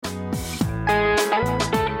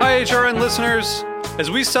HRN listeners.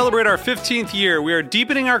 As we celebrate our 15th year, we are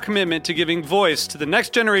deepening our commitment to giving voice to the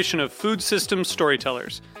next generation of food systems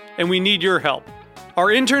storytellers, and we need your help. Our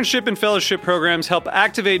internship and fellowship programs help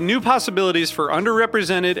activate new possibilities for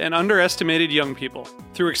underrepresented and underestimated young people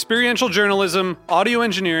through experiential journalism, audio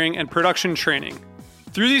engineering, and production training.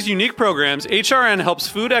 Through these unique programs, HRN helps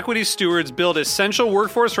food equity stewards build essential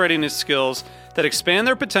workforce readiness skills that expand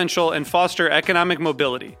their potential and foster economic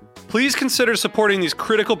mobility. Please consider supporting these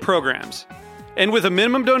critical programs. And with a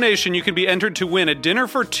minimum donation, you can be entered to win a dinner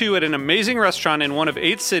for two at an amazing restaurant in one of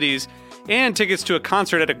 8 cities and tickets to a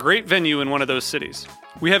concert at a great venue in one of those cities.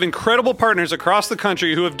 We have incredible partners across the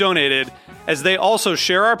country who have donated, as they also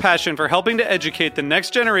share our passion for helping to educate the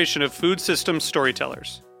next generation of food systems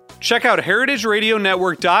storytellers. Check out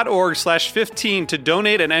heritageradionetwork.org/15 to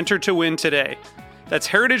donate and enter to win today. That's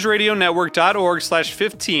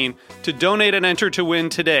heritageradionetwork.org/15 to donate and enter to win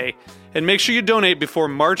today. And make sure you donate before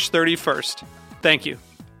March 31st. Thank you.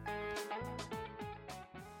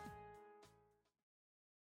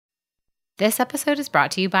 This episode is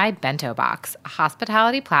brought to you by Bento Box, a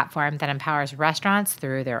hospitality platform that empowers restaurants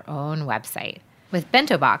through their own website. With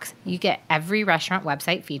Bento Box, you get every restaurant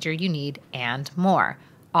website feature you need and more,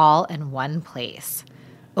 all in one place.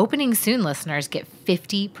 Opening Soon listeners get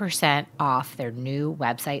 50% off their new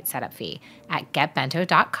website setup fee at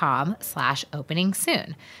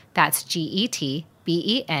getbento.com/openingsoon. That's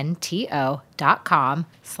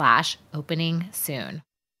GETBENTO.com/openingsoon.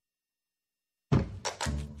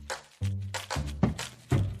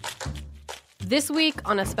 This week,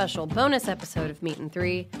 on a special bonus episode of Meat and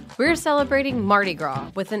Three, we're celebrating Mardi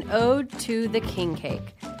Gras with an ode to the king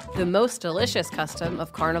cake, the most delicious custom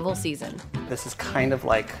of carnival season. This is kind of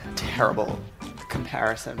like a terrible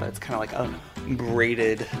comparison, but it's kind of like a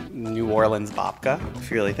braided New Orleans babka,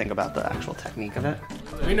 if you really think about the actual technique of it.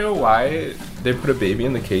 Do we know why they put a baby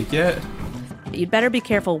in the cake yet? You'd better be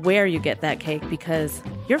careful where you get that cake, because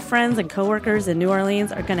your friends and coworkers in New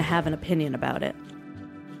Orleans are going to have an opinion about it.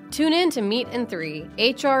 Tune in to Meat and Three,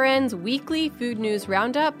 HRN's weekly food news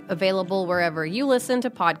roundup, available wherever you listen to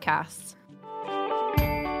podcasts.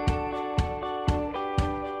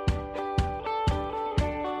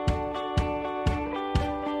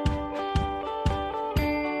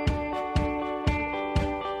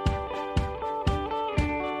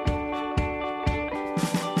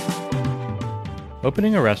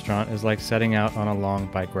 Opening a restaurant is like setting out on a long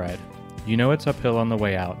bike ride. You know it's uphill on the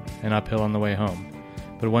way out and uphill on the way home.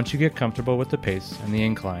 But once you get comfortable with the pace and the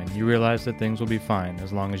incline, you realize that things will be fine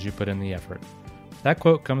as long as you put in the effort. That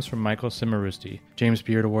quote comes from Michael Cimarusti, James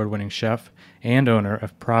Beard Award-winning chef and owner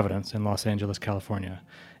of Providence in Los Angeles, California.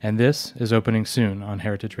 And this is Opening Soon on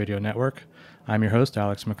Heritage Radio Network. I'm your host,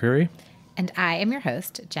 Alex McCreary. And I am your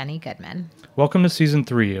host, Jenny Goodman. Welcome to Season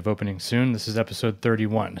 3 of Opening Soon. This is Episode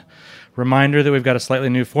 31. Reminder that we've got a slightly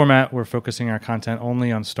new format. We're focusing our content only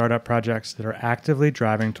on startup projects that are actively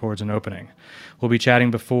driving towards an opening. We'll be chatting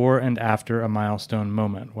before and after a milestone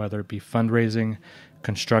moment, whether it be fundraising,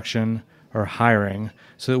 construction, or hiring,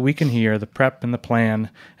 so that we can hear the prep and the plan,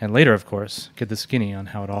 and later, of course, get the skinny on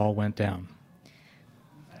how it all went down.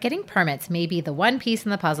 Getting permits may be the one piece in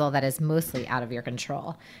the puzzle that is mostly out of your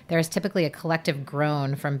control. There is typically a collective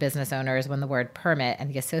groan from business owners when the word permit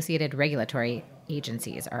and the associated regulatory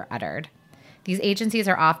agencies are uttered. These agencies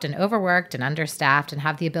are often overworked and understaffed and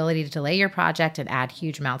have the ability to delay your project and add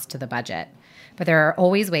huge amounts to the budget. But there are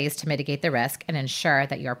always ways to mitigate the risk and ensure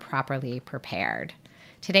that you're properly prepared.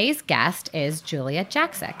 Today's guest is Julia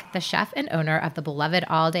Jaksic, the chef and owner of the beloved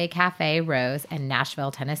all-day cafe Rose in Nashville,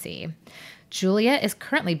 Tennessee. Julia is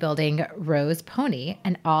currently building Rose Pony,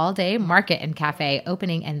 an all-day market and cafe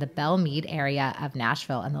opening in the Belle Meade area of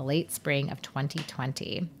Nashville in the late spring of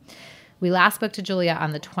 2020. We last spoke to Julia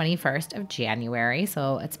on the 21st of January,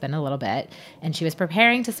 so it's been a little bit, and she was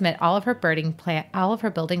preparing to submit all of her building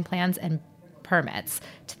plans and permits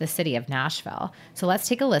to the city of Nashville. So let's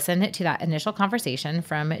take a listen to that initial conversation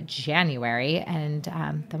from January, and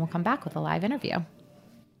then we'll come back with a live interview.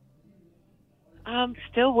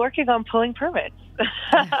 Still working on pulling permits.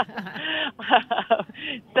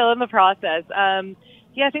 Still in the process. I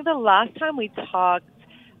think the last time we talked,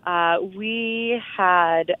 we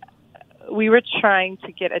were trying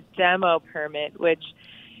to get a demo permit, which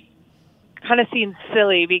kind of seems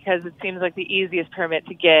silly because it seems like the easiest permit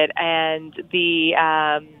to get, and the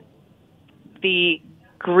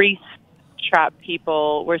grease trap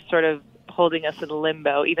people were sort of holding us in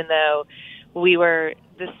limbo, even though we were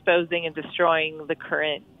disposing and destroying the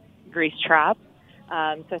current grease trap.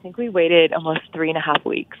 So I think we waited almost 3.5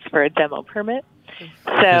 weeks for a demo permit.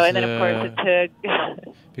 And then of course it took...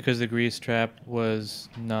 because the grease trap was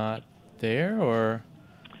not there, or...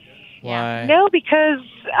 Why? No, because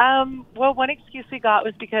one excuse we got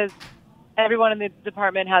was because everyone in the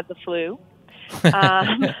department had the flu.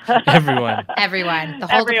 Everyone. The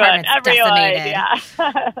whole department's decimated. Yeah.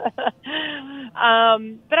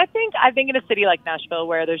 But I think in a city like Nashville,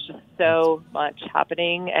 where there's just so much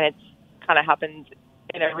happening, and it's kind of happens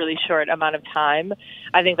in a really short amount of time,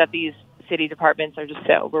 I think that these city departments are just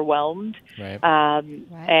so overwhelmed. Right.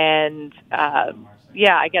 And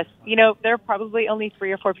I guess there are probably only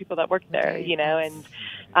 3 or 4 people that work there. And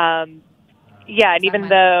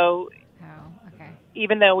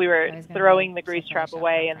even though we were throwing the grease trap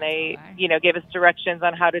away and they, gave us directions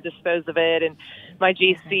on how to dispose of it, and my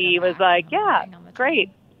GC was like, yeah, great,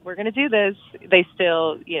 we're going to do this, they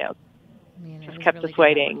still, just kept us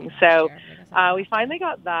waiting. So we finally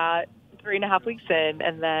got that 3.5 weeks in,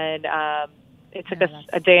 and then it took us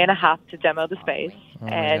a day and a half to demo the space.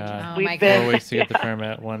 And we've been 4 weeks to get the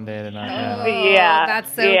permit, 1 day to not have. Yeah,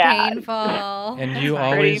 that's so painful. And you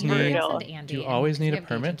always need a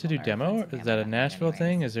permit to do demo? Is that a Nashville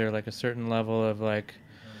thing? Is there like a certain level of like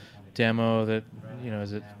demo that,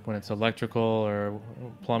 is it when it's electrical or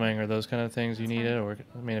plumbing or those kind of things you need it? Or,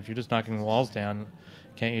 if you're just knocking walls down,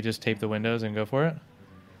 can't you just tape the windows and go for it?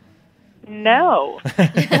 No. All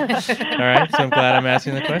right, so I'm glad I'm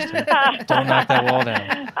asking the question. Don't knock that wall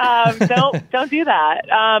down. Don't do that.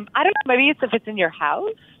 I don't know. Maybe it's if it's in your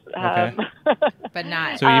house. Okay. But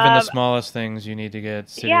not. So even the smallest things you need to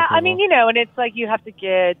get city approval. And it's like you have to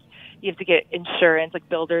get insurance, like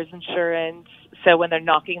builder's insurance. So when they're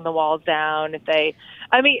knocking the walls down, the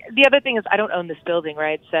other thing is I don't own this building,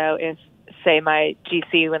 right? So if, say, my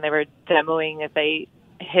GC, when they were demoing, if they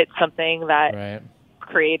hit something that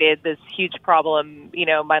created this huge problem,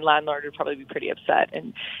 my landlord would probably be pretty upset.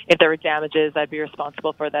 And if there were damages, I'd be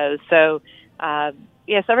responsible for those. So, so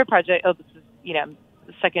every project, this is,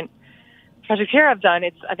 the second project here I've done,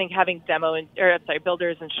 I think having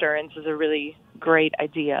builder's insurance is a really great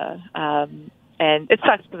idea. And it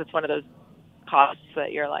sucks because it's one of those costs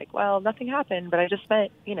that you're like, well, nothing happened, but I just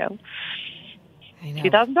spent,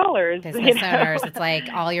 $2,000. Business owners, it's like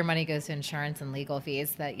all your money goes to insurance and legal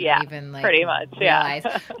fees that you even pretty much realize.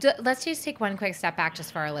 Let's just take one quick step back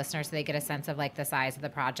just for our listeners so they get a sense of like the size of the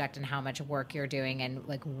project and how much work you're doing and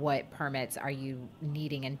like what permits are you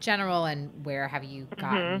needing in general and where have you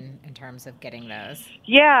gotten in terms of getting those?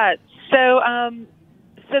 Yeah. So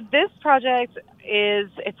this project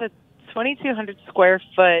it's a 2,200 square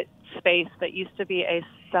foot space that used to be a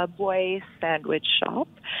Subway sandwich shop.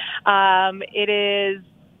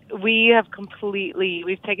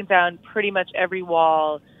 We've taken down pretty much every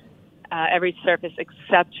wall, every surface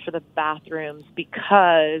except for the bathrooms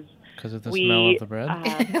because of the smell of the bread.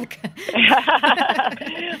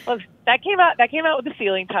 Well, that came out with the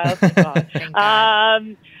ceiling tiles. Thank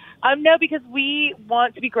God. No, because we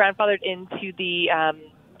want to be grandfathered into the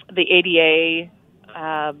ADA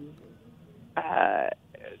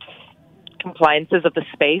compliances of the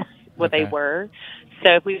space, they were.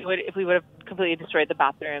 So if we would have completely destroyed the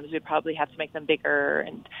bathrooms, we'd probably have to make them bigger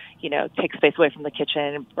and, take space away from the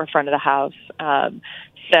kitchen or front of the house. And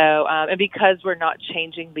because we're not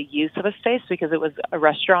changing the use of a space because it was a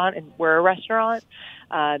restaurant and we're a restaurant,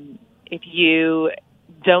 if you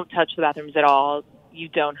don't touch the bathrooms at all, you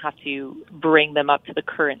don't have to bring them up to the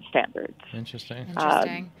current standards. Interesting.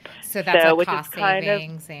 So that's a cost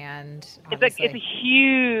savings and it's a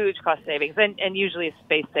huge cost savings and usually a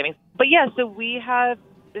space savings. But so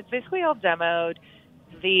it's basically all demoed.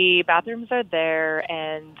 The bathrooms are there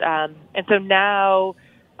and so now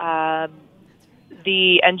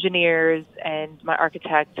the engineers and my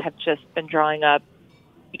architect have just been drawing up,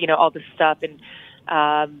 all this stuff and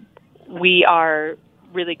we are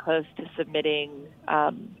really close to submitting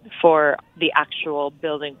for the actual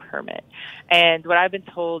building permit. And what I've been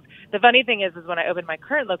told, the funny thing is when I opened my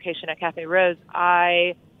current location at Cafe Rose,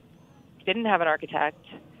 I didn't have an architect.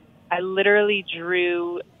 I literally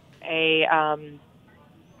drew a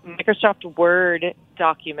Microsoft Word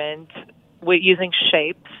document using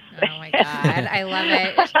shapes. Oh my God, I love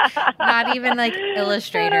it. Not even like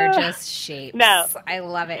Illustrator, just shapes. No. I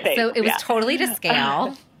love it. Shapes, so it was totally to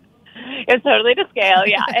scale. It's totally to scale,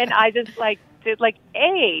 yeah. And I just did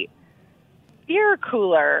A, beer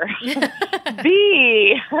cooler,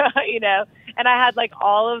 B, and I had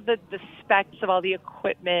all of the specs of all the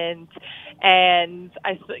equipment and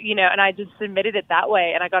I just submitted it that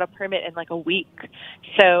way and I got a permit in a week.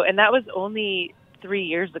 So, and that was only 3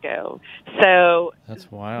 years ago. So that's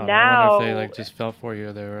wild. Now, I wonder if they just fell for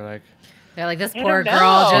you. They were like, they're like, this poor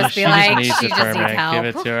girl just she needs needs help. Give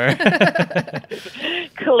it to her.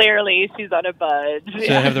 Clearly, she's on a budge.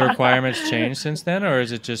 So have the requirements changed since then, or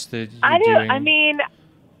is it just that you're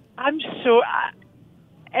I I'm sure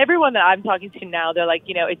everyone that I'm talking to now, they're like,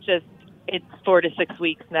 it's 4 to 6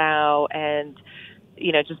 weeks now. And,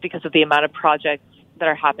 just because of the amount of projects that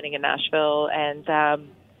are happening in Nashville and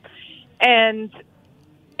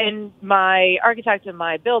my architect and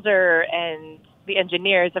my builder and the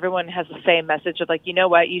engineers, everyone has the same message of like, you know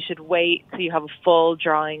what, you should wait till you have a full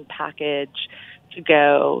drawing package to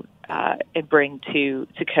go and bring to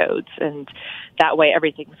codes. And that way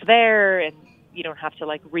everything's there and you don't have to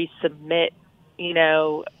like resubmit,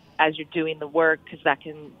 as you're doing the work, because that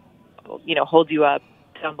can, hold you up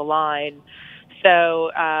down the line. So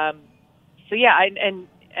yeah,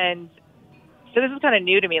 and so this is kind of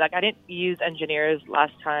new to me. Like I didn't use engineers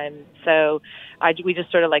last time, so we just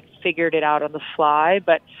sort of like figured it out on the fly.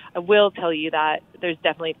 But I will tell you that there's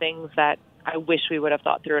definitely things that I wish we would have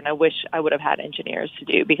thought through, and I wish I would have had engineers to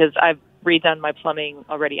do, because I've redone my plumbing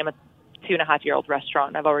already. I'm a 2.5-year-old restaurant,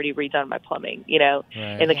 and I've already redone my plumbing,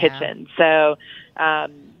 in the kitchen. So,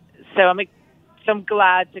 I'm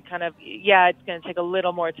glad to kind of, it's going to take a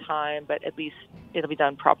little more time, but at least it'll be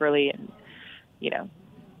done properly and,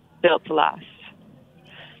 built to last.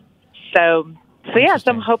 So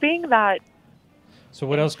I'm hoping that. So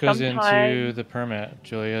what else goes into the permit,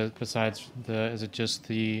 Julia, besides is it just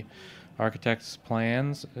the architect's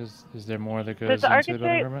plans? Is there more that goes into the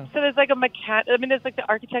building permit? So there's like there's like the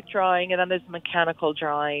architect drawing, and then there's mechanical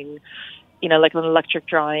drawing, like an electric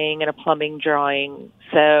drawing and a plumbing drawing.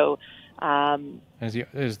 So is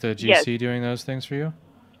the GC doing those things for you?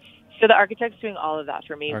 So the architect's doing all of that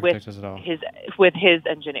for me with his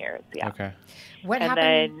engineers. Yeah. Okay. What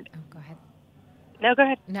happened? Go ahead. No, go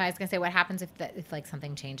ahead. No, I was going to say, what happens if like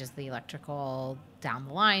something changes the electrical down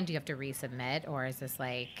the line? Do you have to resubmit, or is this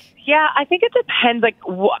like? Yeah, I think it depends like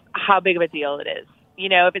how big of a deal it is.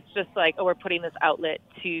 If it's just like, we're putting this outlet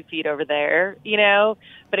 2 feet over there,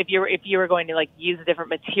 But if you were going to like use a different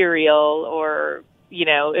material, or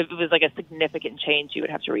if it was like a significant change, you would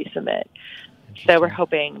have to resubmit. So we're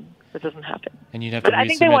hoping that doesn't happen. And you'd have to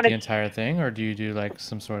resubmit the entire thing, or do you do like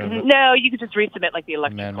some sort of? No, you could just resubmit like the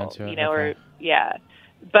electrical, or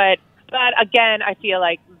But again, I feel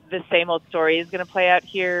like the same old story is going to play out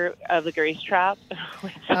here of the grease trap.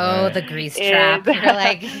 The grease trap. You're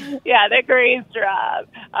like, yeah, the grease trap.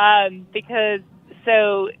 Because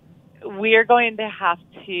we're going to have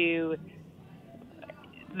to.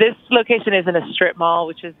 This location is in a strip mall,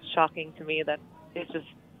 which is shocking to me. That it's just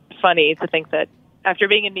funny to think that after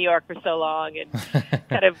being in New York for so long and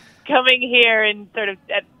kind of coming here and sort of,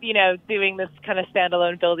 doing this kind of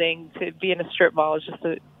standalone building, to be in a strip mall is just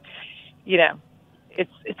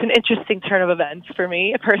it's an interesting turn of events for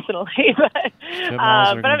me personally, but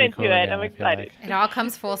I'm into it. I'm excited. Like. It all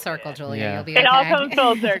comes full circle, Julia. Yeah. You'll be okay. It all comes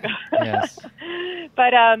full circle. Yes.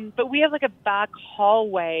 But we have like a back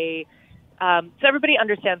hallway. So everybody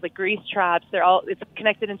understands like grease traps. It's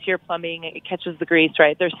connected into your plumbing. It catches the grease,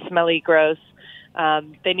 right? They're smelly, gross.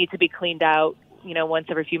 They need to be cleaned out, once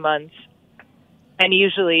every few months. And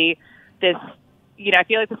usually this, I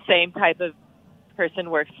feel like the same type of person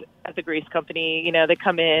works at the grease company. They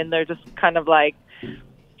come in, they're just kind of like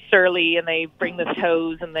surly, and they bring this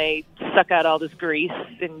hose and they suck out all this grease,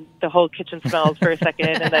 and the whole kitchen smells for a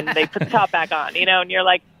second, and then they put the top back on, and you're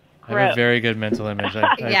like, gross. I have a very good mental image.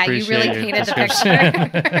 I yeah, you really painted the picture.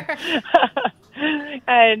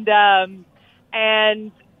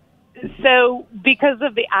 And so because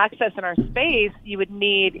of the access in our space, you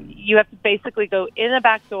have to basically go in a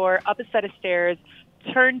back door, up a set of stairs,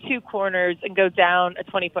 turn 2 corners, and go down a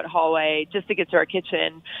 20-foot hallway just to get to our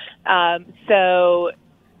kitchen. So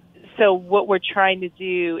what we're trying to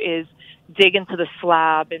do is dig into the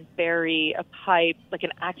slab and bury a pipe, like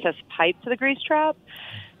an access pipe to the grease trap,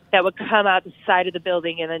 that would come out the side of the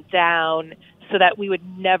building and then down, so that we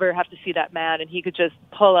would never have to see that man, and he could just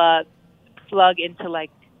pull a plug into like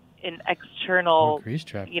an external, grease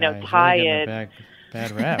trap tie-in.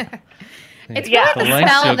 Bad rap. It's the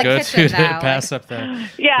lengths you'll go to pass up the.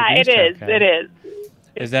 Yeah, it is. It is.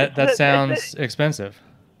 Is that sounds expensive?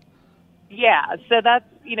 Yeah, so that's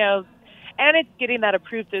and it's getting that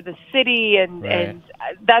approved through the city, and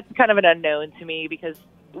that's kind of an unknown to me, because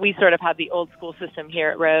we sort of have the old school system here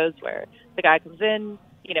at Rose, where the guy comes in,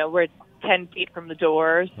 we're 10 feet from the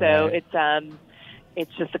door, so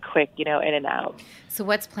it's just a quick, in and out. So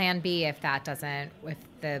what's plan B if that doesn't, if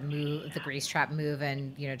the grease trap move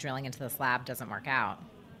and, drilling into the slab doesn't work out?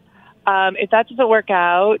 If that doesn't work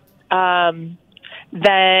out, then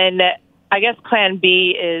I guess plan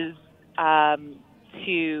B is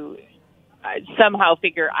to somehow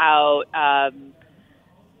figure out,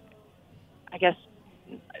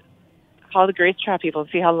 call the grease trap people and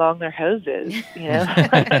see how long their hose is, you know?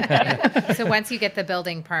 So once you get the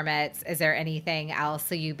building permits, is there anything else?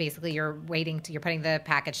 So you're putting the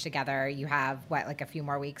package together. You have like a few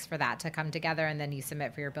more weeks for that to come together, and then you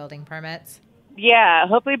submit for your building permits? Yeah,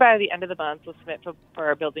 hopefully by the end of the month we'll submit for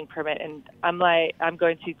our building permit. And I'm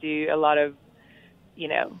going to do a lot of, you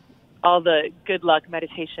know, all the good luck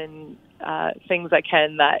meditation things I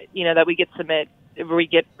can that we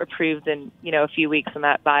get approved in, you know, a few weeks, and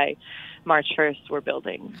that by March 1st we're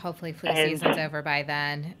building. Hopefully flu season's over by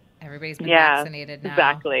then. Everybody's been vaccinated now.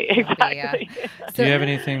 Exactly. Do you have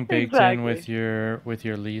anything baked in with your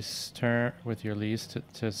lease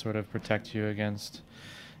to sort of protect you against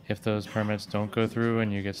if those permits don't go through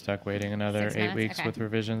and you get stuck waiting another 8 weeks with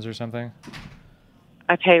revisions or something?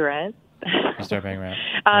 I pay rent. You start paying rent.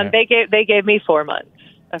 Right. They gave me 4 months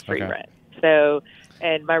of free rent. So,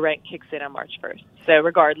 and my rent kicks in on March 1st. So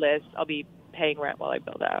regardless, I'll be paying rent while I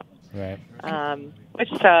build out. Right. Which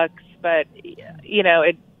sucks, but you know,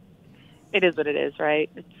 it is what it is, right?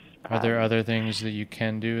 Are there other things that you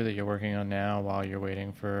can do that you're working on now while you're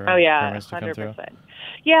waiting for permits to 100%. come through?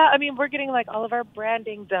 Yeah, I mean, we're getting like all of our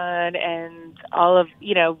branding done, and all of,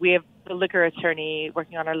 you know, we have the liquor attorney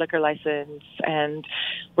working on our liquor license, and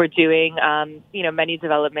we're doing, you know, menu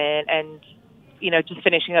development, and, you know, just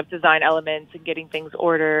finishing up design elements and getting things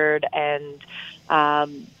ordered, and,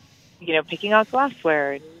 you know, picking out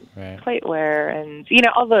glassware and plateware, and, you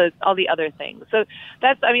know, all the other things. So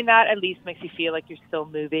that at least makes you feel like you're still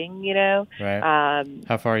moving, you know. Right.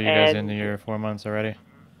 How far are you guys into your 4 months already?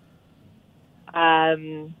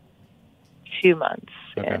 2 months.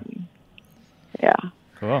 Okay. Yeah.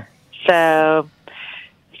 Cool. So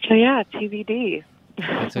yeah, TBD.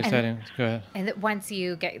 That's exciting. Go ahead. And once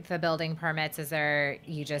you get the building permits,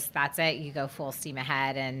 that's it? You go full steam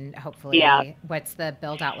ahead, and hopefully, what's the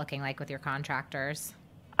build out looking like with your contractors?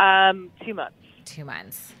 2 months. 2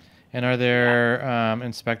 months. And are there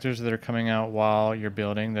inspectors that are coming out while you're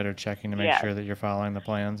building that are checking to make sure that you're following the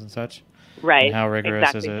plans and such? Right. And how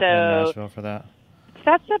rigorous is it in Nashville for that?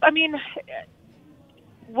 That's it. I mean,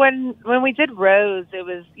 when we did Rose, it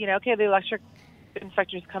was, you know, okay, the electric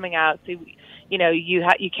inspector's coming out, so, you know, you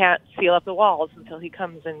can't seal up the walls until he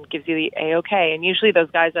comes and gives you the A-OK. And usually those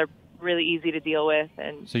guys are really easy to deal with.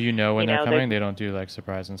 And so you know when they're coming? They don't do, like,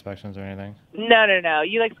 surprise inspections or anything? No.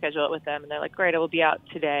 You, like, schedule it with them, and they're like, great, it will be out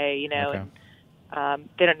today, you know. Okay. And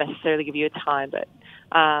they don't necessarily give you a time, but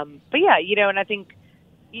yeah, you know, and I think,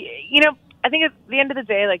 you know, I think at the end of the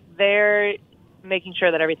day, like, they're making sure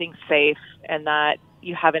that everything's safe and that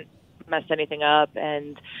you haven't messed anything up,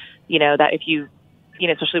 and, you know, that if you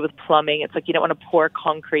know, especially with plumbing, it's like you don't want to pour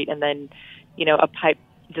concrete and then, you know, a pipe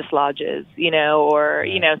dislodges, you know, or,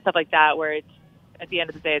 you know, stuff like that, where it's, at the end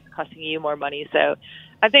of the day, it's costing you more money. So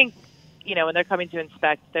I think, you know, when they're coming to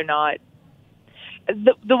inspect, they're not,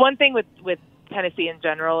 the one thing with Tennessee in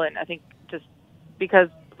general, and I think just because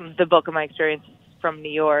the bulk of my experience is from New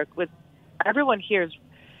York, with everyone here is,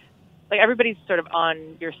 like, everybody's sort of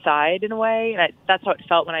on your side in a way, and that's how it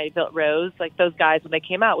felt when I built Rose. Like, those guys, when they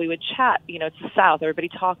came out, we would chat. You know, it's the South. Everybody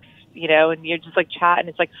talks, you know, and you're just, like, chatting.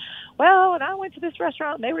 It's like, well, and I went to this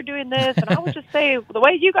restaurant, and they were doing this, and I would just say, the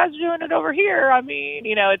way you guys are doing it over here, I mean,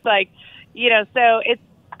 you know, it's like, you know, so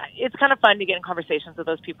it's kind of fun to get in conversations with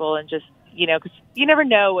those people, and just, you know, because you never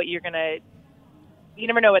know what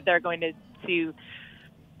they're going to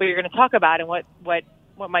what you're going to talk about, and what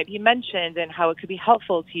might be mentioned and how it could be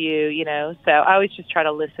helpful to you, you know. So I always just try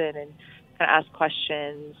to listen and kind of ask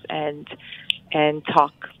questions and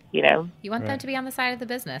talk, you know. You want them to be on the side of the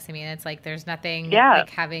business. I mean, it's like there's nothing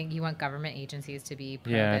like you want government agencies to be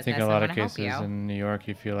pro-business. Yeah, I think a lot of cases in New York,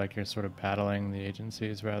 you feel like you're sort of battling the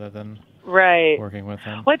agencies rather than working with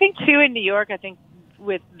them. Well, I think, too, in New York, I think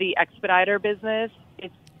with the expediter business,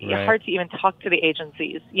 it's hard to even talk to the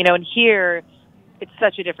agencies, you know, and here it's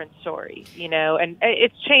such a different story, you know, and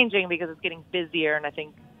it's changing because it's getting busier. And I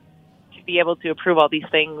think to be able to approve all these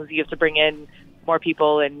things, you have to bring in more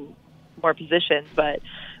people and more positions. But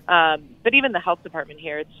even the health department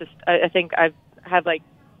here, it's just, I think I've had like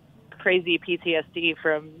crazy PTSD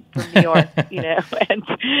from New York, you know, and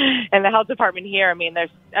the health department here, you know,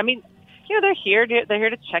 they're here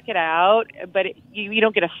to check it out, but you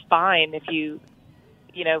don't get a fine if you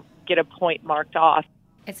get a point marked off.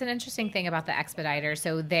 It's an interesting thing about the expediter.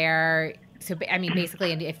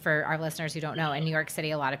 Basically, and if for our listeners who don't know, in New York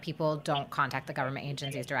City, a lot of people don't contact the government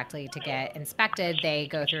agencies directly to get inspected. They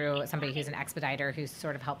go through somebody who's an expediter who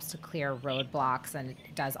sort of helps to clear roadblocks and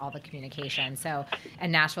does all the communication. So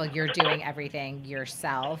in Nashville, you're doing everything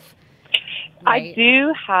yourself, right?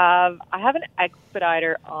 I have an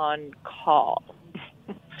expediter on call.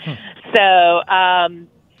 So,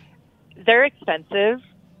 they're expensive,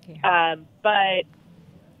 Yeah. but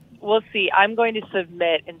we'll see. I'm going to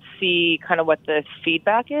submit and see kind of what the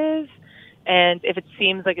feedback is. And if it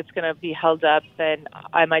seems like it's going to be held up, then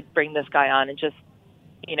I might bring this guy on and just,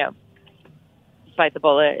 bite the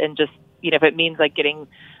bullet and just, if it means like getting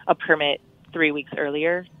a permit 3 weeks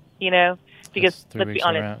earlier, because That's 3 let's be weeks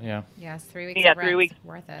honest, around, yeah. Yes, 3 weeks. Yeah, of 3 rent's weeks.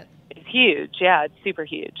 worth it. it's huge. Yeah, it's super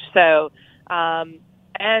huge. So,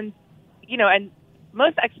 and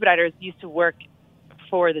most expediters used to work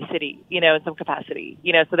for the city, in some capacity,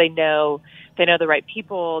 so they know the right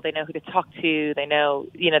people, they know who to talk to, they know,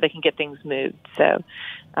 they can get things moved. So,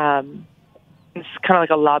 it's kind of like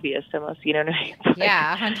a lobbyist almost, you know what I mean?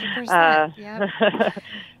 Yeah, 100%. Yeah.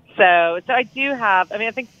 So I do have,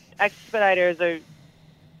 I think expediters are,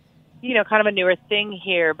 kind of a newer thing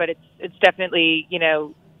here, but it's definitely,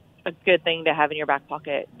 a good thing to have in your back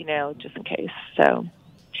pocket, just in case. So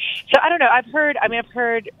I don't know. I've heard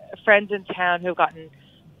friends in town who have gotten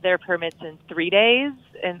their permits in 3 days,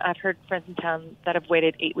 and I've heard friends in town that have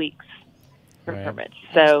waited 8 weeks for Right. permits.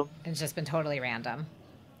 So It's just been totally random.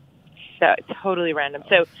 it's totally random.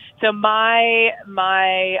 So my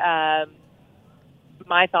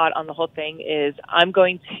thought on the whole thing is I'm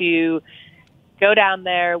going to go down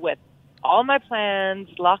there with all my plans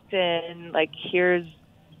locked in. Like, here's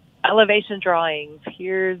elevation drawings,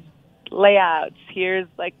 here's layouts, here's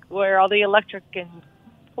like where all the electric and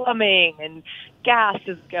plumbing and gas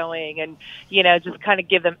is going, and just kind of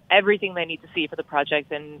give them everything they need to see for the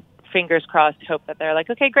project, and fingers crossed hope that they're like,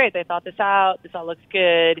 okay, great, they thought this out, this all looks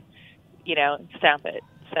good, stamp it.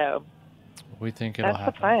 So We think it'll that's the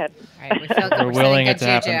happen. plan. All right, we feel good. We're willing it to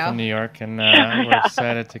juju. happen from New York, and we're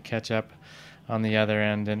excited to catch up on the other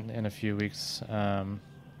end in a few weeks and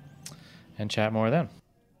chat more then.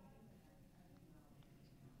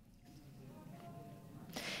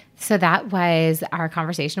 So that was our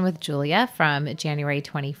conversation with Julia from January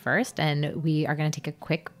 21st, and we are going to take a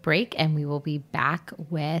quick break, and we will be back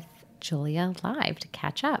with Julia live to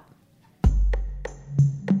catch up.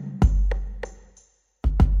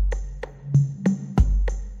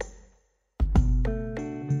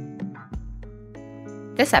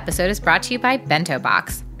 This episode is brought to you by Bento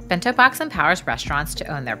Box. Bento Box empowers restaurants to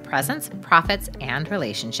own their presence, profits, and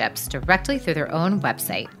relationships directly through their own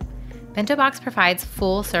website. Bento Box provides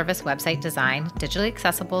full-service website design, digitally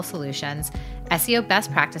accessible solutions, SEO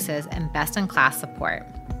best practices, and best-in-class support.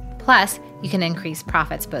 Plus, you can increase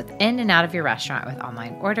profits both in and out of your restaurant with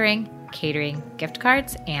online ordering, catering, gift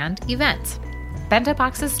cards, and events. Bento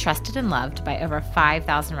Box is trusted and loved by over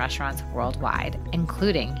 5,000 restaurants worldwide,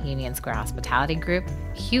 including Union Square Hospitality Group,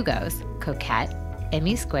 Hugo's, Coquette,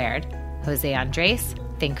 Emmy Squared, Jose Andres,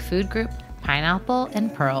 Think Food Group, Pineapple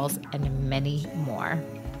and Pearls, and many more.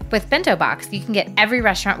 With Bento Box, you can get every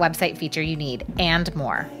restaurant website feature you need and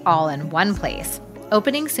more, all in one place.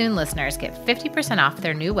 Opening Soon listeners get 50% off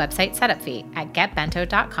their new website setup fee at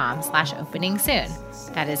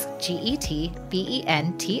getbento.com/openingsoon. That is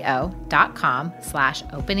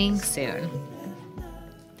GETBENTO.com/openingsoon.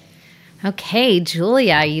 Okay,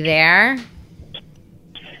 Julia, are you there?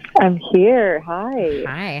 I'm here. Hi.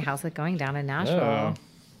 Hi, how's it going down in Nashville? Oh.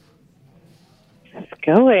 It's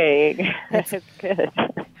going. It's good.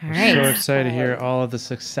 All right. So excited to hear all of the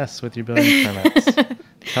success with your building permits.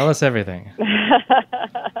 Tell us everything.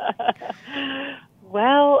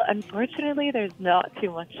 Well, unfortunately, there's not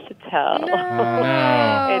too much to tell. Oh,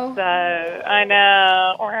 no. It's I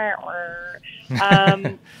know.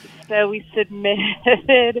 So we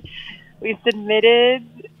submitted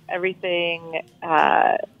everything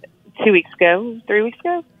 2 weeks ago, 3 weeks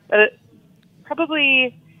ago.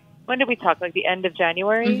 Probably. When did we talk? Like the end of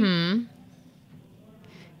January? Mm-hmm.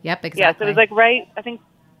 Yep, exactly. Yeah, so it was like right, I think,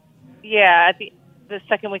 at the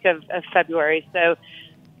second week of February. So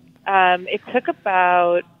it took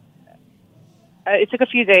a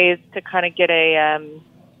few days to kind of get a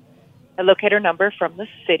locator number from the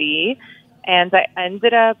city, and I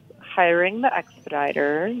ended up hiring the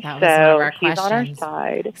expediter. That was one of our he's on our questions.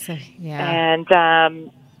 side. So, yeah.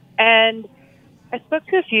 And I spoke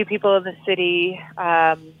to a few people in the city,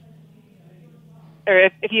 or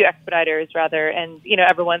a few expediters rather, and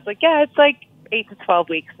everyone's like, yeah, it's like 8 to 12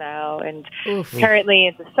 weeks now, and Oof. currently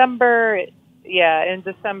in December,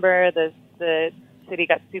 the city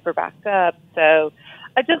got super backed up. So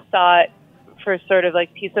I just thought, for sort of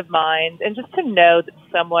like peace of mind, and just to know that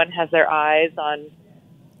someone has their eyes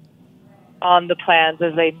on the plans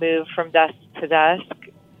as they move from desk to desk,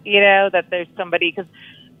 that there's somebody, because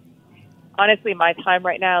honestly, my time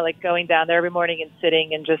right now, like going down there every morning and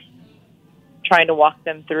sitting and just trying to walk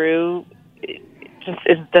them through, it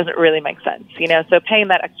doesn't really make sense, So paying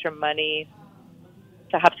that extra money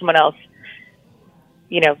to have someone else,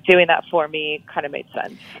 doing that for me kind of made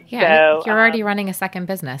sense. Yeah, so, you're already running a second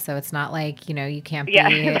business, so it's not like, you can't be,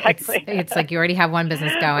 exactly. it's like you already have one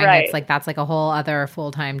business going. Right. It's like, that's like a whole other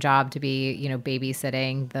full-time job to be,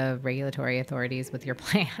 babysitting the regulatory authorities with your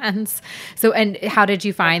plans. So, and how did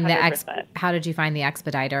you find 100%. how did you find the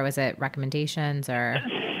expediter? Was it recommendations or?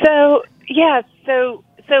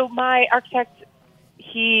 So my architect,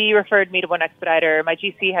 he referred me to one expediter. My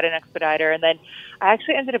GC had an expediter, and then I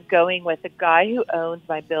actually ended up going with the guy who owns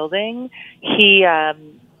my building. He has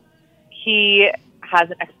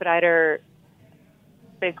an expediter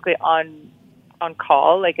basically on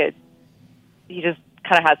call. He just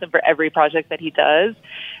kind of has them for every project that he does.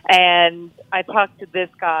 And I talked to this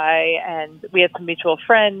guy, and we had some mutual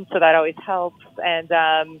friends, so that always helps. And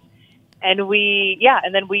then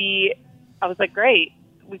I was like, great.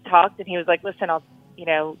 We talked, and he was like, listen,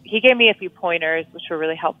 he gave me a few pointers, which were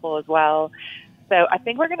really helpful as well. So I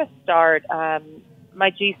think we're going to start.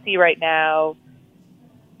 My GC right now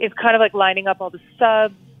is kind of like lining up all the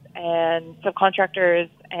subs and subcontractors,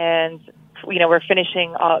 and we're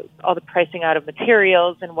finishing all the pricing out of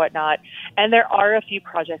materials and whatnot. And there are a few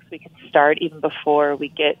projects we can start even before we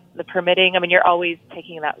get the permitting. I mean, you're always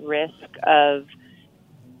taking that risk of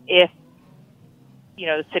if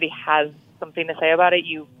the city has something to say about it,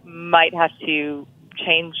 you might have to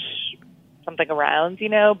change something around,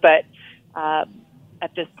 but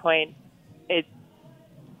at this point it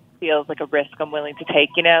feels like a risk I'm willing to take,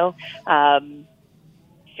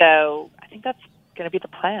 so I think that's going to be the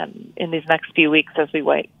plan in these next few weeks as we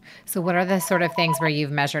wait. So what are the sort of things where you've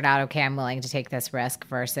measured out, okay, I'm willing to take this risk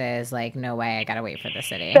versus like, no way, I got to wait for the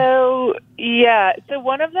city? So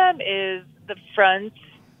one of them is the front,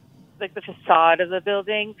 like the facade of the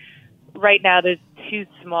building. Right now there's 2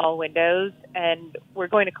 small windows, and we're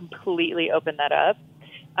going to completely open that up.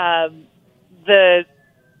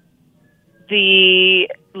 The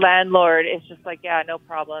landlord is just like, yeah, no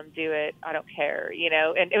problem, do it, I don't care,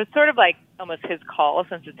 and it was sort of like almost his call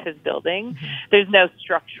since it's his building. Mm-hmm. There's no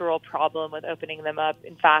structural problem with opening them up.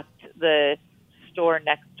 In fact, the store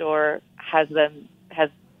next door has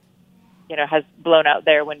blown out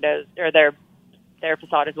their windows or their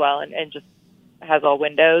facade as well, and just has all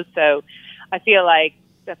windows. So I feel like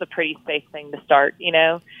that's a pretty safe thing to start,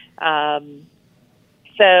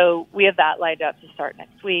 so we have that lined up to start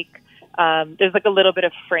next week. There's like a little bit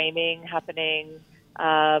of framing happening,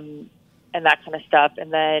 and that kind of stuff.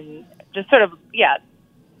 And then just sort of,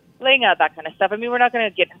 laying out that kind of stuff. I mean, we're not going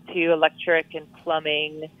to get into electric and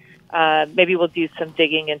plumbing. Maybe we'll do some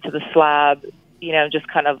digging into the slab, just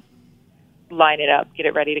kind of line it up, get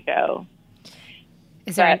it ready to go.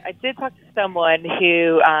 I did talk to someone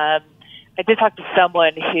who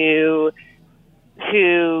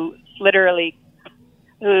literally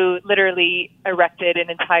erected an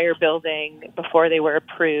entire building before they were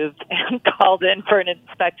approved and called in for an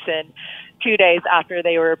inspection 2 days after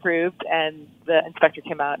they were approved, and the inspector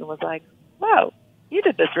came out and was like, wow, you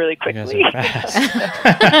did this really quickly. You guys are fast.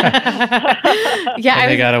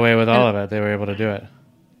 And they got away with all of it. They were able to do it.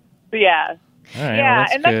 Yeah. All right, yeah, well,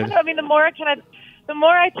 that's and that's good. kind of, I mean, the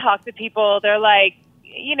more I talk to people, they're like,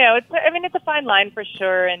 it's a fine line for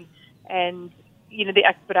sure, and the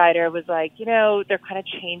expediter was like, they're kind of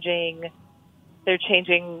changing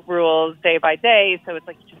rules day by day, so it's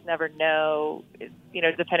like you just never know,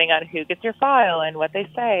 depending on who gets your file and what they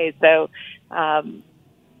say. So, I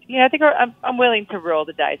think I'm willing to roll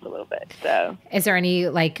the dice a little bit. So, is there any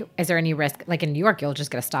risk? Like in New York, you'll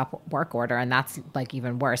just get a stop work order, and that's like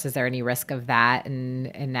even worse. Is there any risk of that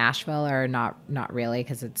in Nashville, or not really,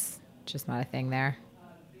 because it's just not a thing there?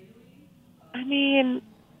 I mean,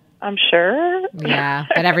 I'm sure. Yeah,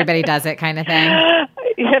 but everybody does it, kind of thing.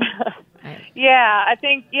 Yeah, I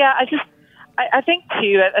think. Yeah, I think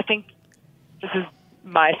too. I think this is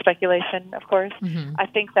my speculation, of course. Mm-hmm. I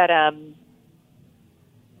think that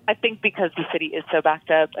I think because the city is so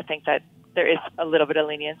backed up, I think that there is a little bit of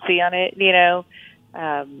leniency on it.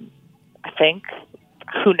 I think.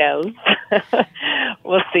 Who knows?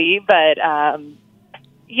 We'll see. But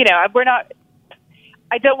we're not.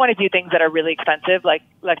 I don't want to do things that are really expensive, like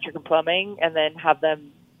electric and plumbing, and then have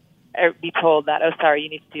them be told that, oh, sorry, you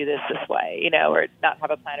need to do this way, or not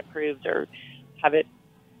have a plan approved, or have it,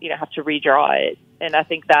 have to redraw it. And I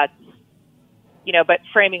think that's, but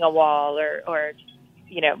framing a wall or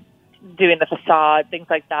doing the facade, things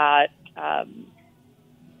like that,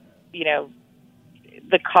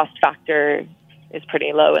 the cost factor is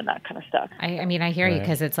pretty low in that kind of stuff. I mean, I hear you, Right.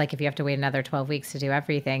 because it's like if you have to wait another 12 weeks to do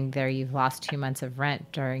everything, there you've lost 2 months of rent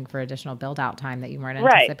for additional build-out time that you weren't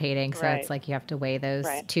Right. anticipating. So Right. it's like you have to weigh those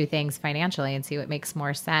Right. two things financially and see what makes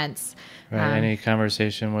more sense. Right. Any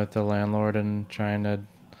conversation with the landlord and trying to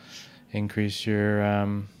increase your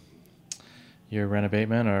rent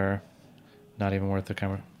abatement, or not even worth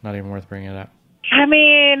not even worth bringing it up? I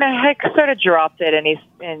mean, I sort of dropped it, and he's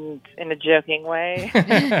in a joking way. He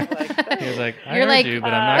was like, I You're heard like, you,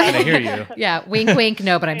 but I'm not going to hear you. Yeah, wink, wink.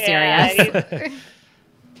 No, but I'm Yeah, serious.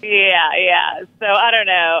 Yeah. So I don't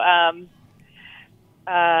know.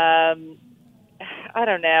 I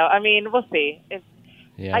don't know. I mean, we'll see.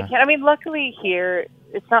 Yeah. I mean, luckily here,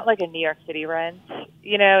 it's not like a New York City rent.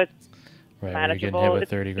 You know, it's Right, where you're manageable. getting hit with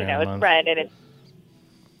It's, 30 you grand know, a it's month. rent, and it's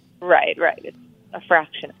right. It's a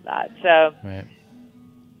fraction of that. So, Right.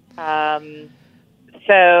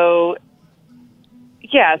 so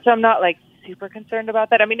yeah. So I'm not like super concerned about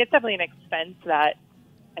that. I mean, it's definitely an expense that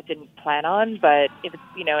I didn't plan on, but if it's,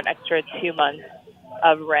 you know, an extra 2 months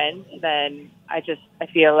of rent, then I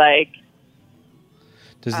feel like.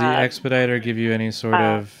 Does the expediter give you any sort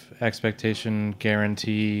of expectation,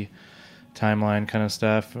 guarantee, timeline kind of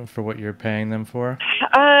stuff for what you're paying them for?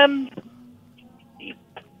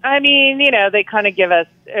 I mean, you know, they kind of give us,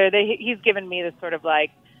 he's given me this sort of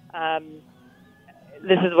like,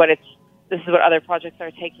 this is what other projects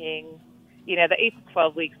are taking. You know, the 8 to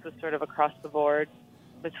 12 weeks was sort of across the board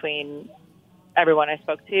between everyone I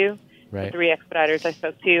spoke to, Right. the 3 expediters I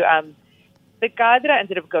spoke to. The guy that I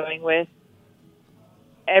ended up going with,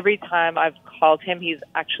 every time I've called him, he's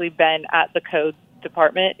actually been at the code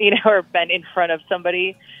department, you know, or been in front of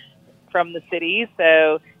somebody from the city.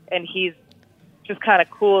 So, and he's just kind of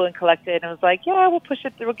cool and collected, and was like, "Yeah, we'll push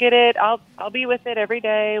it through. We'll get it. I'll be with it every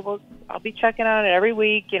day. I'll be checking on it every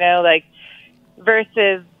week." You know, like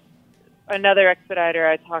versus another expediter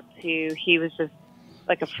I talked to, he was just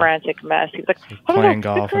like a frantic mess. He was like, Playing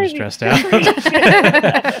golf and stressed out. Yeah,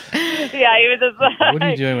 he was just like, What are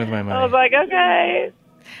you doing with my money? I was like, okay.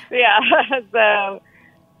 Yeah.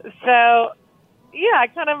 So yeah, I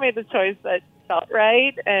kind of made the choice that felt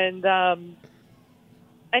right. And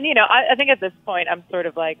you know, I think at this point I'm sort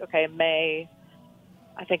of like, okay, May,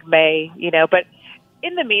 you know, but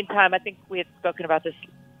in the meantime, I think we had spoken about this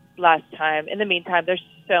last time. In the meantime, there's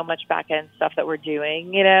so much back end stuff that we're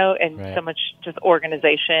doing, you know, and Right. so much just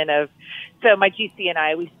organization of, so my GC and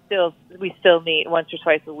I, we still meet once or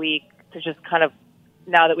twice a week to just kind of,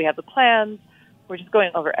 now that we have the plans, we're just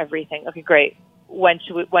going over everything. Okay, great. When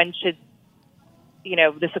should, you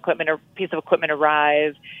know, this equipment or piece of equipment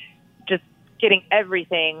arrive? Just getting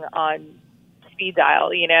everything on speed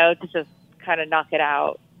dial, you know, to just kind of knock it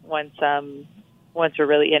out once we're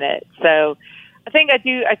really in it. So I think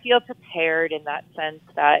I feel prepared in that sense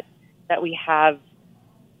that we have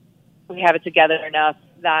it together enough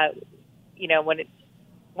that, you know,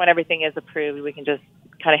 when everything is approved, we can just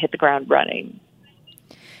kind of hit the ground running.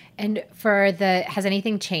 And has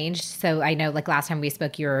anything changed? So I know like last time we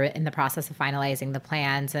spoke, you were in the process of finalizing the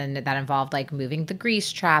plans, and that involved like moving the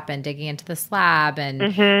grease trap and digging into the slab and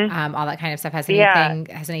all that kind of stuff. Has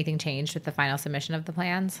anything changed with the final submission of the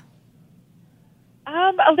plans?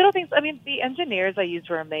 A little things. I mean, the engineers I used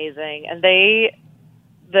were amazing, and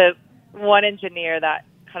the one engineer that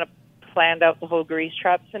kind of planned out the whole grease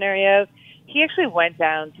trap scenario, he actually went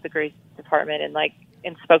down to the grease department and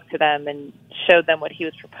spoke to them and showed them what he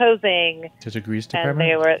was proposing. There's a grease department?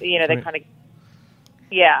 And they were, you know, they kind of,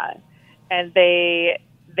 yeah, and they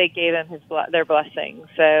gave him their blessing.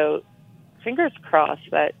 So fingers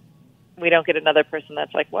crossed that we don't get another person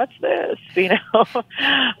that's like, "What's this?" You know,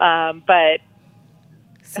 but.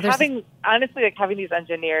 So having these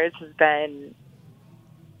engineers has been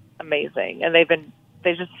amazing, and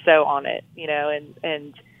they're just so on it, you know,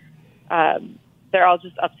 and they're all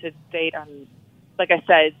just up to date on, like I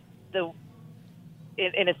said,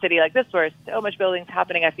 in a city like this where so much building's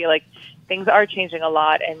happening, I feel like things are changing a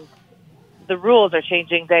lot, and the rules are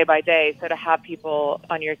changing day by day. So to have people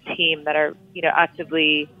on your team that are, you know,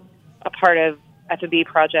 actively a part of F&B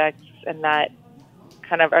projects and that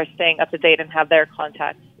kind of are staying up to date and have their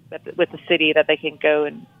contacts with the city that they can go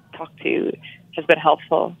and talk to has been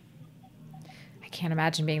helpful. I can't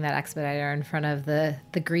imagine being that expediter in front of the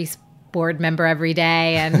grease board member every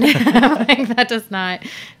day, and like, that does not.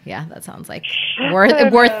 Yeah, that sounds like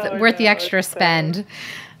worth the extra spend.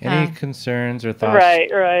 Any concerns or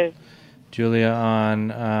thoughts? Right. Julia,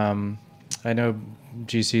 on I know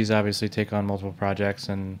GCs obviously take on multiple projects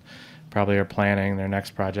and probably are planning their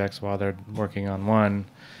next projects while they're working on one.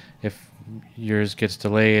 If yours gets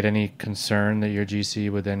delayed, any concern that your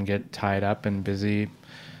GC would then get tied up and busy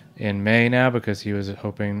in May now because he was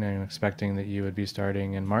hoping and expecting that you would be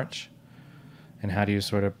starting in March? And how do you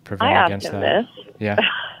sort of prevent against him that? This. Yeah.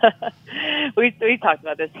 we talked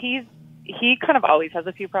about this. He kind of always has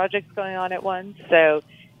a few projects going on at once, so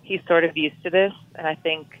he's sort of used to this. And I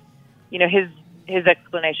think, his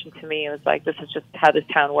explanation to me was like, this is just how this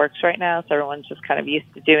town works right now. So everyone's just kind of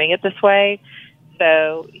used to doing it this way.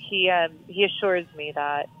 So he assures me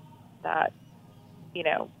that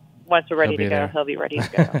once we're ready to go, he'll be ready to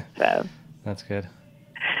go. So that's good.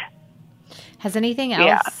 Has anything else?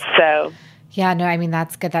 Yeah. So. Yeah, no, I mean,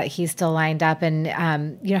 that's good that he's still lined up. And,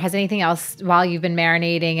 has anything else while you've been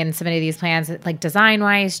marinating and so many of these plans, like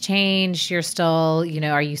design-wise, changed? You're still,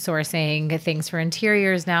 are you sourcing things for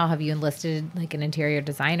interiors now? Have you enlisted like an interior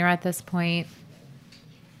designer at this point?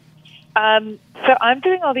 So I'm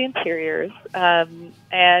doing all the interiors, and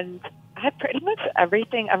I have pretty much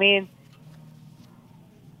everything. I mean,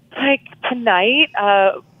 like tonight,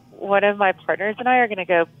 one of my partners and I are going to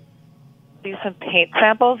go do some paint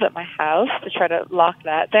samples at my house to try to lock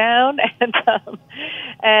that down,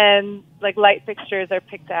 and like light fixtures are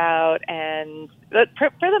picked out, and for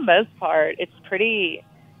the most part, it's pretty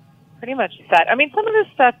much set. I mean, some of this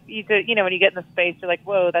stuff you could, when you get in the space, you're like,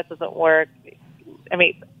 whoa, that doesn't work. I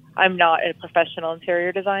mean, I'm not a professional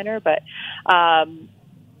interior designer, but I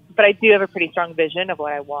do have a pretty strong vision of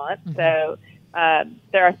what I want. Mm-hmm. So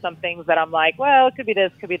there are some things that I'm like, well, it could be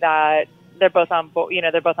this, could be that. They're both on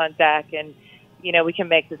they're both on deck, and we can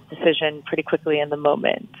make this decision pretty quickly in the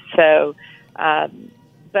moment. So,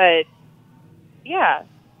 but yeah,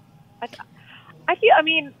 I feel. I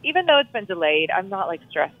mean, even though it's been delayed, I'm not like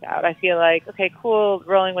stressed out. I feel like, okay, cool,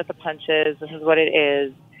 rolling with the punches. This is what it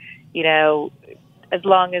is. As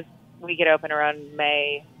long as we get open around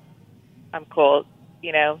May, I'm cool.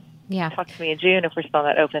 Yeah. Talk to me in June. If we're still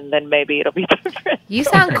not open, then maybe it'll be different. You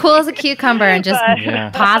sound cool as a cucumber and just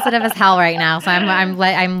positive as hell right now. So I'm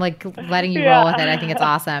like letting you roll with it. I think it's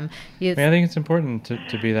awesome. I think it's important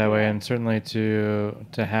to be that way, and certainly to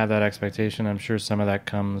have that expectation. I'm sure some of that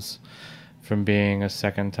comes from being a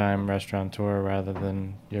second-time restaurateur rather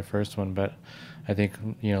than your first one. But I think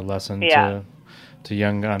lesson to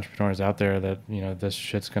young entrepreneurs out there that this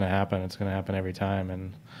shit's going to happen. It's going to happen every time,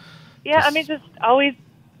 and just always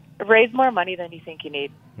raise more money than you think you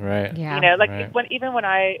need. Right. Yeah. Right. When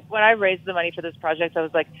I raised the money for this project, I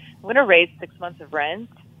was like, I'm going to raise 6 months of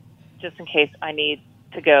rent just in case I need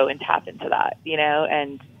to go and tap into that,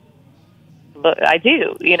 and look, I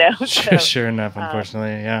do, So, sure enough,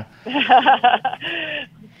 unfortunately, yeah.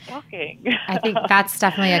 Shocking. I think that's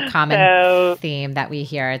definitely a common theme that we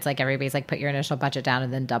hear. It's like everybody's like, put your initial budget down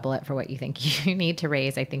and then double it for what you think you need to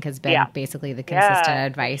raise, I think has been basically the consistent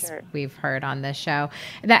advice we've heard on this show.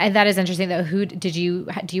 That is interesting though. Do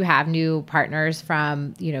you have new partners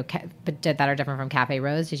from, but that are different from Cafe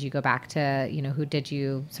Rose? Did you go back to, who did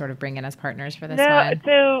you sort of bring in as partners for this one?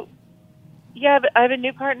 So I have a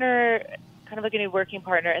new partner, kind of like a new working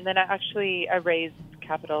partner. And then I raised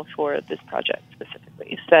capital for this project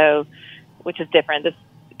specifically, so which is different. This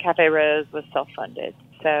Cafe Rose was self-funded,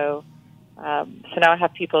 so now I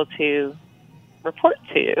have people to report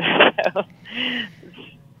to. So,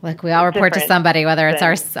 look, we all report to somebody, whether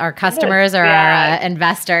it's our customers or our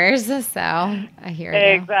investors. So I hear you.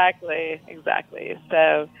 Exactly.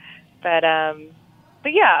 So, but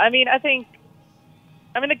yeah, I mean,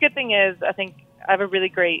 the good thing is, I think I have a really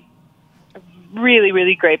great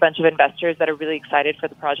bunch of investors that are really excited for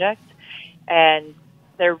the project, and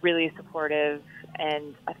they're really supportive,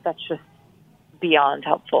 and that's just beyond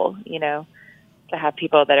helpful, to have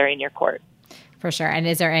people that are in your court. For sure. And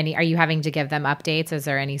are you having to give them updates? Is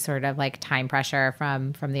there any sort of like time pressure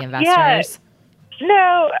from the investors? Yeah.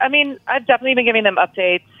 No, I mean, I've definitely been giving them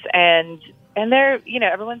updates, and they're,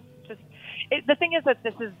 everyone's just, the thing is that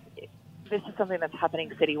this is something that's happening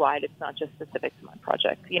citywide. It's not just specific to my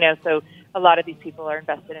project, so a lot of these people are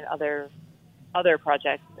invested in other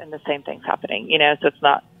projects, and the same thing's happening, so it's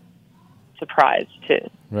not a surprise to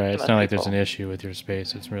right. It's not like there's an issue with your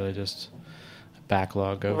space. It's really just a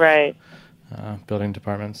backlog of building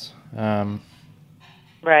departments.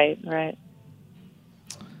 Right.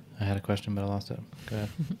 I had a question, but I lost it. Go ahead.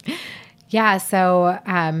 Yeah. So,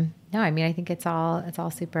 no, I mean, I think it's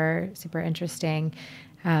all super, super interesting.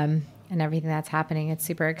 And everything that's happening. It's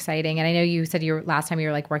super exciting. And I know you said last time you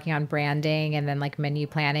were like working on branding and then like menu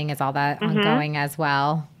planning. Is all that ongoing as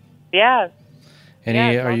well? Yeah.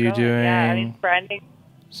 Are you doing? Yeah, I mean, branding.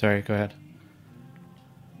 Sorry, go ahead.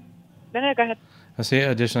 No, go ahead. I say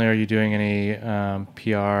additionally, are you doing any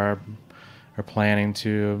PR or planning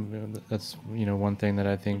to? That's one thing that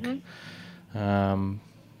I think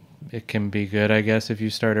it can be good, I guess, if you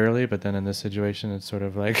start early, but then in this situation, it's sort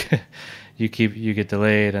of like you get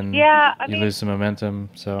delayed and you lose some momentum.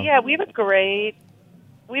 So yeah, we have a great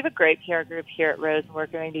PR group here at Rose, and we're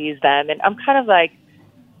going to use them. And I'm kind of like,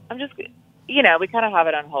 we kind of have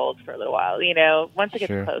it on hold for a little while. Once it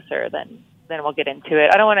gets closer, then we'll get into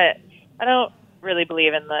it. I don't really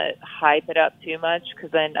believe in the hype it up too much,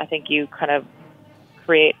 because then I think you kind of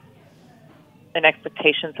create an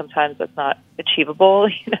expectation sometimes that's not achievable.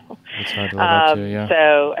 It's hard to live up to, yeah.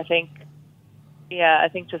 So I think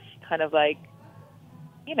just kind of like,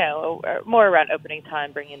 more around opening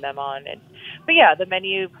time, bringing them on. But yeah, the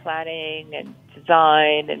menu planning and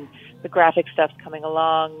design and the graphic stuff's coming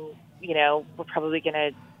along. We're probably going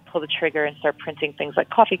to pull the trigger and start printing things like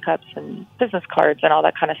coffee cups and business cards and all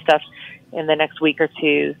that kind of stuff in the next week or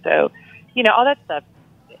two. So, all that stuff.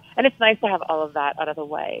 And it's nice to have all of that out of the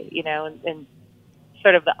way, and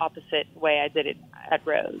sort of the opposite way I did it at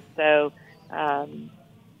Rose. So,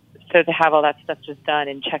 so to have all that stuff just done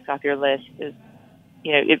and checked off your list is,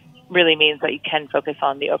 it really means that you can focus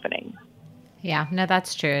on the opening. Yeah, no,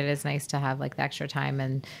 that's true. It is nice to have like the extra time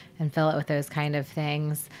and fill it with those kind of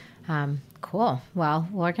things. Cool. Well,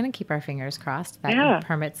 we're going to keep our fingers crossed that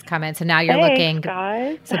permits come in. So now you're looking,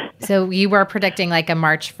 guys. So you were predicting like a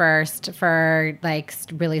March 1st for like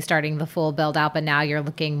really starting the full build out, but now you're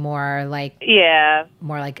looking more like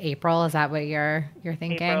April. Is that what you're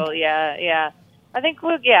thinking? April, yeah. I think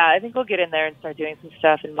we'll get in there and start doing some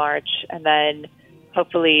stuff in March, and then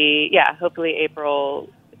hopefully April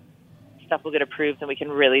stuff will get approved and we can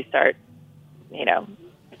really start,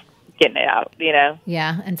 getting it out,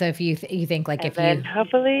 Yeah, and so if you think like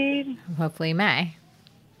hopefully May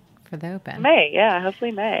for the open.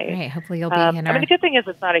 Hopefully May. Right, hopefully you'll be in our... the good thing is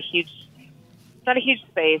it's not a huge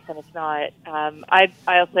space, and it's not. I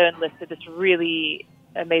also enlisted this really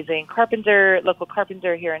amazing local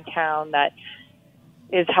carpenter here in town that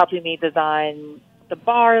is helping me design the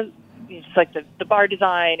bar. He's like the bar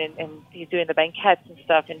design, and he's doing the banquettes and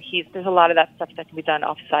stuff. And there's a lot of that stuff that can be done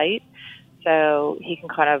off site, so he can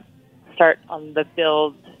kind of start on the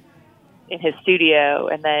build in his studio,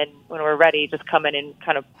 and then when we're ready, just come in and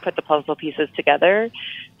kind of put the puzzle pieces together.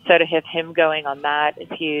 So to have him going on that is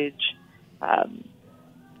huge.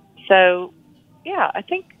 So yeah, I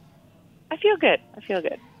feel good.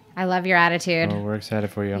 I love your attitude. Oh, we're excited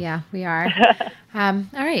for you. Yeah, we are. All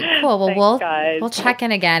right, cool. Well, Thanks, we'll check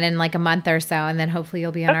in again in like a month or so, and then hopefully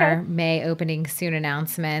you'll be on our May opening soon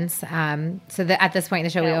announcements. So that at this point in the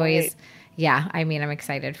show, we always, I'm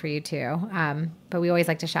excited for you too. But we always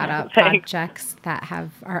like to shout out projects that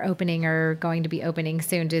are opening or going to be opening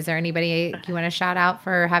soon. Is there anybody you want to shout out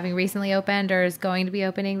for having recently opened or is going to be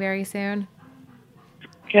opening very soon?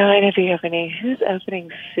 Going to be opening. Who's opening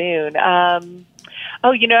soon?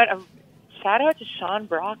 You know what? Shout out to Sean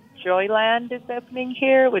Brock. Joyland is opening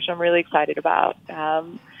here, which I'm really excited about. It's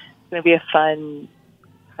going to be a fun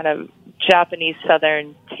kind of Japanese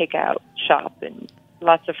Southern takeout shop and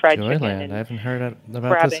lots of fried chicken. Joyland. I haven't heard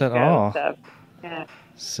about this at all. Stuff. Yeah.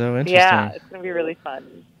 So interesting. Yeah, it's going to be really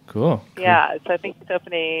fun. Cool. Yeah, so I think it's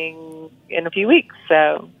opening in a few weeks,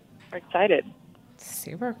 so we're excited.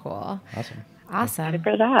 Super cool. Awesome. Excited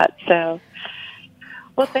for that. So,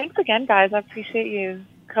 well, thanks again, guys. I appreciate you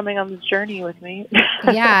coming on this journey with me.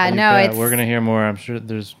 Yeah, we're going to hear more. I'm sure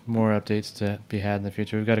there's more updates to be had in the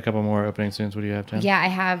future. We've got a couple more opening soon. What do you have, Tim? Yeah, I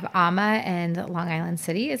have Amma and Long Island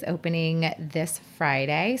City is opening this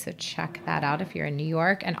Friday, so check that out if you're in New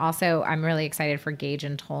York. And also, I'm really excited for Gage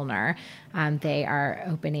and Tollner. They are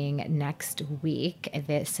opening next week.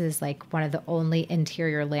 This is like one of the only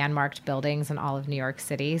interior landmarked buildings in all of New York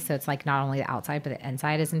City. So it's like not only the outside, but the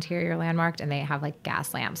inside is interior landmarked. And they have like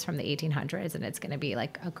gas lamps from the 1800s. And it's going to be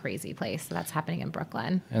like a crazy place. So that's happening in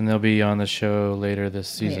Brooklyn. And they'll be on the show later this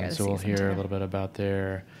season. So we'll hear a little bit about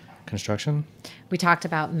their construction. We talked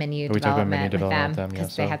about menu development with them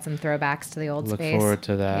because they had some throwbacks to the old space. Look forward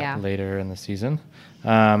to that later in the season.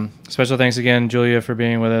 Special thanks again, Julia, for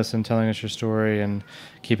being with us and telling us your story and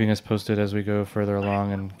keeping us posted as we go further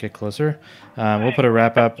along and get closer. We'll put a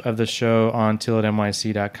wrap-up of the show on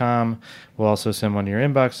till@nyc.com. We'll also send one to your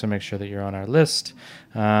inbox, so make sure that you're on our list.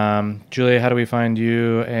 Julia, how do we find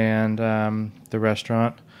you and the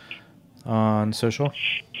restaurant on social?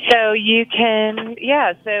 So you can,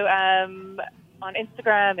 on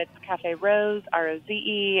Instagram, it's Cafe Rose,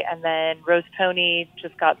 ROZE, and then Rose Pony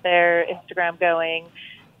just got their Instagram going,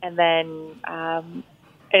 and then and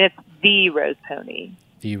it's The Rose Pony.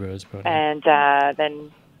 The Rose Pony. And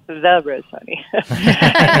then The Rose Pony. And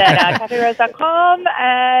then CafeRose.com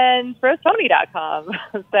and RosePony.com.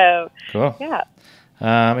 So, cool. Yeah.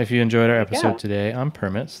 If you enjoyed our episode today on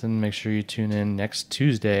permits, then make sure you tune in next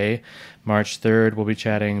Tuesday, March 3rd. We'll be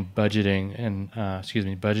chatting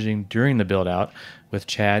budgeting during the build out with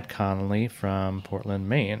Chad Connolly from Portland,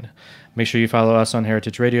 Maine. Make sure you follow us on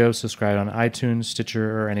Heritage Radio, subscribe on iTunes,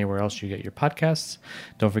 Stitcher, or anywhere else you get your podcasts.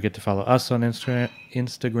 Don't forget to follow us on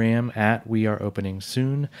Instagram at We Are Opening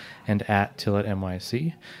Soon and at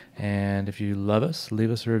TilletNYC. And if you love us, leave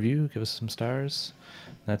us a review, give us some stars.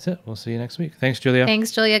 That's it. We'll see you next week. Thanks, Julia.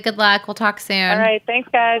 Thanks, Julia. Good luck. We'll talk soon. All right. Thanks,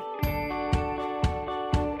 guys.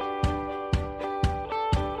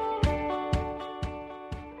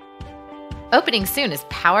 Opening Soon is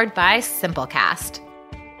powered by Simplecast.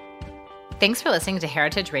 Thanks for listening to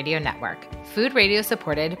Heritage Radio Network, food radio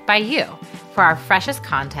supported by you. For our freshest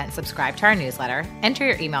content, subscribe to our newsletter, enter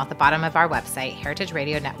your email at the bottom of our website,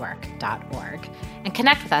 heritageradionetwork.org, and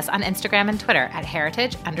connect with us on Instagram and Twitter at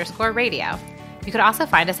heritage_radio. You could also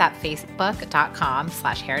find us at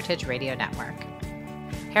facebook.com/Heritage Radio Network.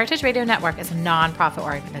 Heritage Radio Network is a nonprofit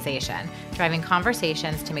organization driving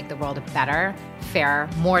conversations to make the world a better, fairer,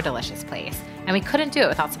 more delicious place. And we couldn't do it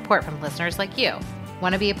without support from listeners like you.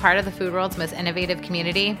 Want to be a part of the food world's most innovative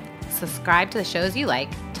community? Subscribe to the shows you like,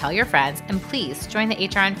 tell your friends, and please join the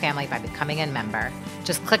HRN family by becoming a member.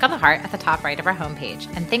 Just click on the heart at the top right of our homepage.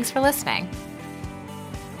 And thanks for listening.